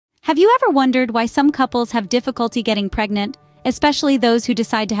Have you ever wondered why some couples have difficulty getting pregnant, especially those who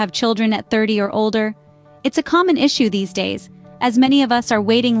decide to have children at 30 or older? It's a common issue these days, as many of us are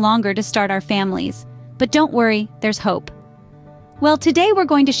waiting longer to start our families. But don't worry, there's hope. Well, today we're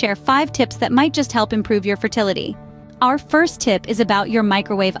going to share 5 tips that might just help improve your fertility. Our first tip is about your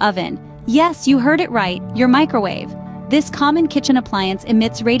microwave oven. Yes, you heard it right, your microwave. This common kitchen appliance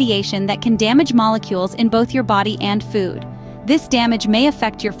emits radiation that can damage molecules in both your body and food. This damage may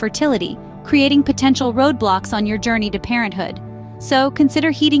affect your fertility, creating potential roadblocks on your journey to parenthood. So consider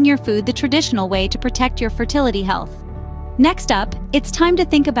heating your food the traditional way to protect your fertility health. Next up, it's time to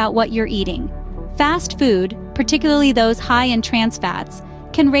think about what you're eating. Fast food, particularly those high in trans fats,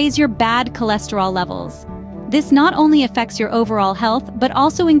 can raise your bad cholesterol levels. This not only affects your overall health, but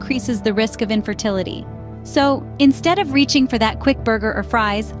also increases the risk of infertility. So, instead of reaching for that quick burger or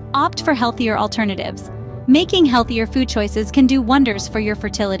fries, opt for healthier alternatives. Making healthier food choices can do wonders for your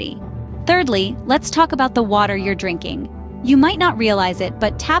fertility. Thirdly, let's talk about the water you're drinking. You might not realize it,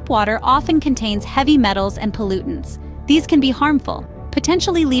 but tap water often contains heavy metals and pollutants. These can be harmful,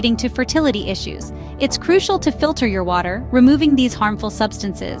 potentially leading to fertility issues. It's crucial to filter your water, removing these harmful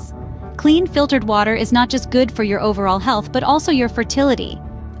substances. Clean, filtered water is not just good for your overall health, but also your fertility.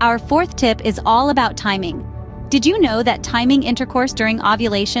 Our fourth tip is all about timing. Did you know that timing intercourse during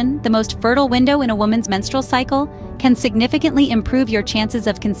ovulation, the most fertile window in a woman's menstrual cycle, can significantly improve your chances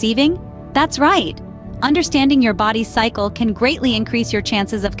of conceiving? That's right! Understanding your body's cycle can greatly increase your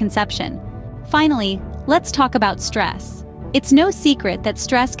chances of conception. Finally, let's talk about stress. It's no secret that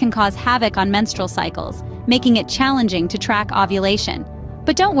stress can cause havoc on menstrual cycles, making it challenging to track ovulation.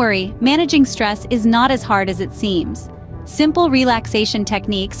 But don't worry, managing stress is not as hard as it seems. Simple relaxation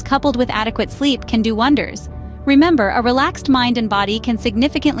techniques coupled with adequate sleep can do wonders. Remember, a relaxed mind and body can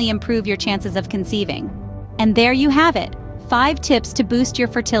significantly improve your chances of conceiving. And there you have it, 5 tips to boost your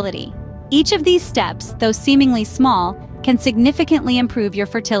fertility. Each of these steps, though seemingly small, can significantly improve your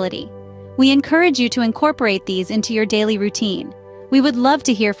fertility. We encourage you to incorporate these into your daily routine. We would love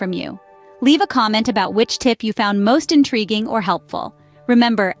to hear from you. Leave a comment about which tip you found most intriguing or helpful.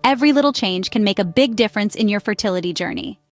 Remember, every little change can make a big difference in your fertility journey.